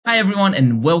Hi everyone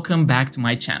and welcome back to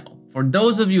my channel. For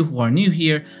those of you who are new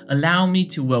here, allow me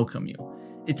to welcome you.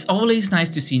 It's always nice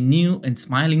to see new and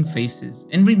smiling faces,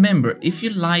 and remember, if you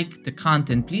like the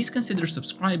content, please consider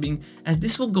subscribing, as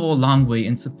this will go a long way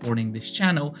in supporting this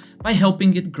channel by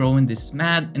helping it grow in this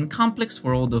mad and complex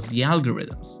world of the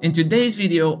algorithms. In today's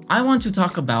video, I want to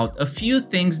talk about a few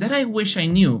things that I wish I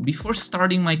knew before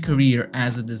starting my career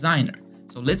as a designer.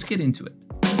 So let's get into it.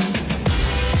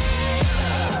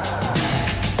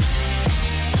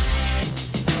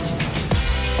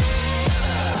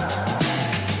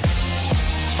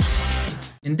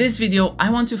 In this video, I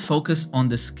want to focus on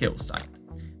the skill side.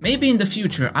 Maybe in the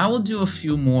future, I will do a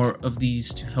few more of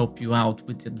these to help you out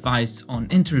with advice on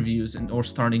interviews or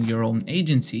starting your own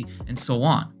agency and so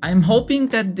on. I'm hoping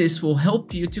that this will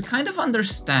help you to kind of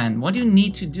understand what you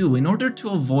need to do in order to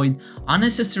avoid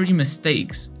unnecessary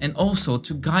mistakes and also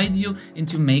to guide you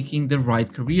into making the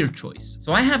right career choice.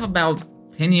 So I have about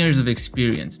 10 years of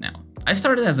experience now. I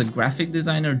started as a graphic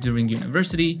designer during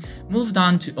university, moved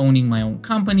on to owning my own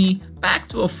company, back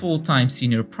to a full-time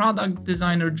senior product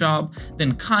designer job,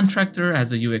 then contractor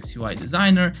as a UX UI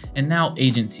designer, and now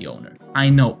agency owner.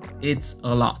 I know, it's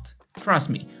a lot.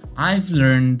 Trust me, I've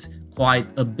learned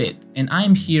quite a bit, and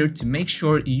I'm here to make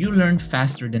sure you learn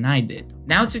faster than I did.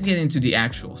 Now to get into the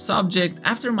actual subject,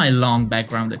 after my long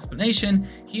background explanation,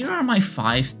 here are my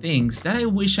 5 things that I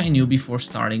wish I knew before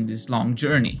starting this long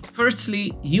journey.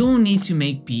 Firstly, you'll need to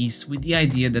make peace with the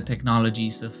idea that technology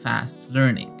is a fast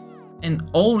learning and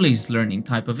always learning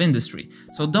type of industry.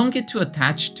 So don't get too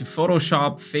attached to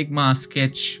Photoshop, Figma,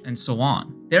 Sketch, and so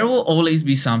on. There will always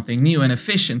be something new and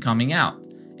efficient coming out,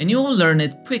 and you will learn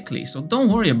it quickly, so don't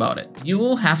worry about it. You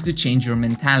will have to change your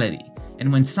mentality.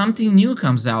 And when something new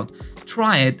comes out,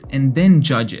 try it and then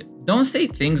judge it. Don't say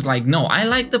things like, no, I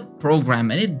like the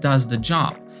program and it does the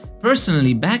job.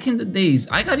 Personally, back in the days,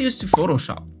 I got used to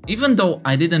Photoshop, even though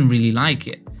I didn't really like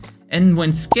it. And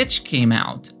when Sketch came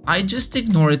out, I just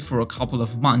ignored it for a couple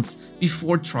of months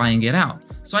before trying it out.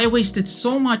 So I wasted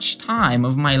so much time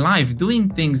of my life doing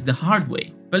things the hard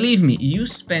way. Believe me, you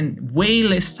spend way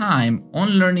less time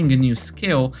on learning a new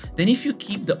skill than if you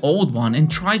keep the old one and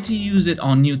try to use it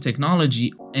on new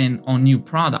technology and on new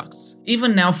products.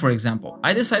 Even now, for example,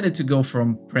 I decided to go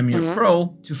from Premiere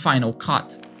Pro to Final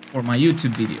Cut for my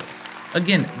YouTube videos.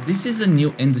 Again, this is a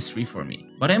new industry for me,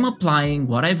 but I'm applying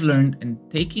what I've learned and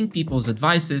taking people's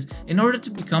advices in order to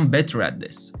become better at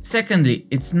this. Secondly,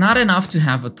 it's not enough to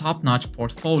have a top-notch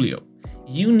portfolio.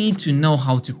 You need to know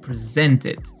how to present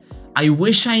it. I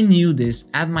wish I knew this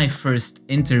at my first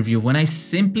interview when I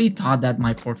simply thought that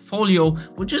my portfolio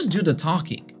would just do the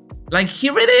talking. Like,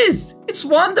 here it is! It's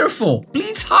wonderful!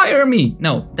 Please hire me!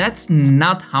 No, that's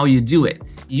not how you do it.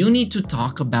 You need to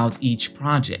talk about each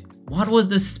project. What was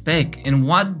the spec and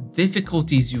what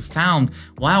difficulties you found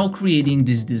while creating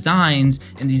these designs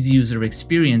and these user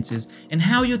experiences, and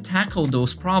how you tackle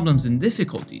those problems and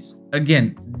difficulties.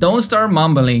 Again, don't start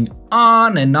mumbling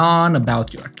on and on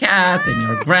about your cat and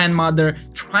your grandmother.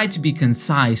 Try to be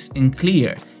concise and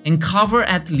clear and cover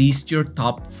at least your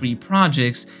top 3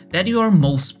 projects that you are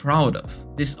most proud of.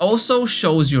 This also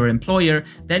shows your employer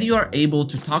that you are able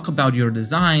to talk about your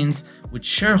designs with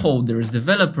shareholders,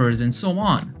 developers, and so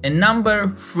on. And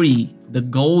number 3, the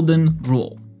golden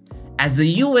rule. As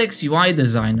a UX UI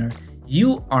designer,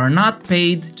 you are not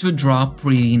paid to draw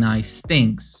pretty nice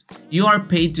things. You are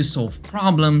paid to solve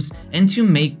problems and to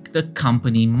make the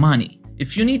company money.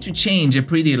 If you need to change a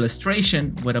pretty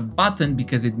illustration with a button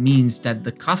because it means that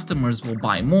the customers will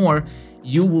buy more,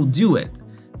 you will do it.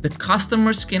 The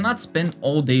customers cannot spend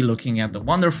all day looking at the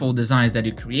wonderful designs that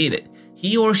you created.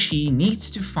 He or she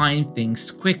needs to find things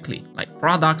quickly, like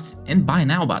products and buy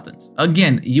now buttons.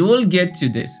 Again, you will get to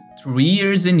this through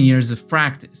years and years of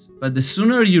practice, but the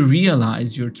sooner you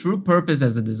realize your true purpose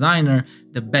as a designer,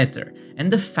 the better,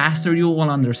 and the faster you will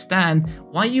understand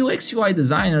why UX UI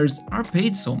designers are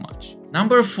paid so much.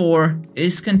 Number 4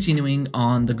 is continuing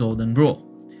on the golden rule.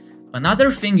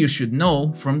 Another thing you should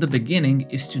know from the beginning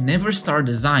is to never start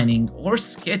designing or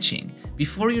sketching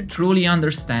before you truly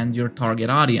understand your target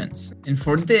audience. And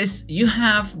for this, you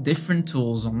have different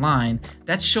tools online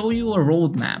that show you a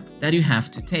roadmap that you have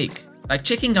to take, like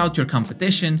checking out your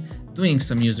competition, doing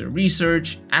some user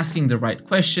research, asking the right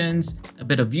questions, a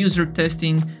bit of user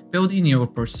testing, building your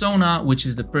persona, which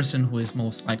is the person who is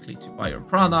most likely to buy your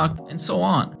product, and so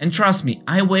on. And trust me,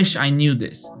 I wish I knew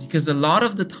this, because a lot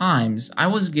of the times I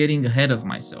was getting ahead of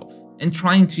myself and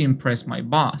trying to impress my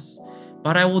boss,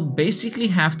 but I would basically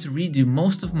have to redo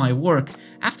most of my work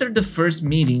after the first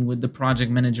meeting with the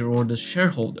project manager or the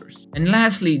shareholders. And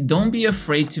lastly, don't be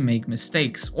afraid to make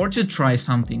mistakes or to try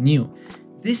something new.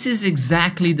 This is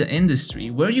exactly the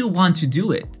industry where you want to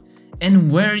do it,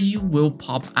 and where you will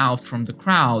pop out from the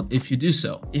crowd if you do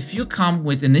so. If you come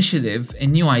with initiative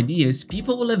and new ideas,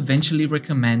 people will eventually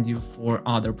recommend you for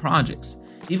other projects,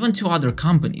 even to other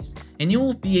companies, and you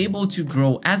will be able to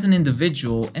grow as an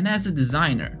individual and as a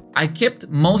designer. I kept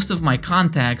most of my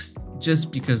contacts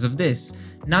just because of this,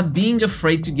 not being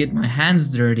afraid to get my hands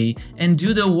dirty and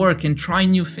do the work and try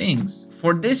new things.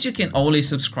 For this, you can always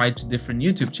subscribe to different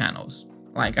YouTube channels,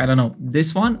 like, I don't know,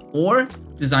 this one, or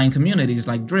design communities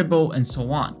like Dribbble and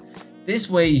so on. This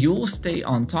way you'll stay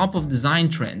on top of design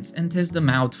trends and test them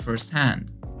out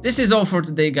firsthand. This is all for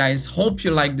today, guys. Hope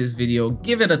you liked this video.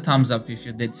 Give it a thumbs up if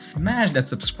you did. Smash that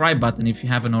subscribe button if you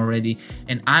haven't already,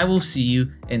 and I will see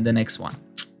you in the next one.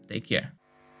 Take care.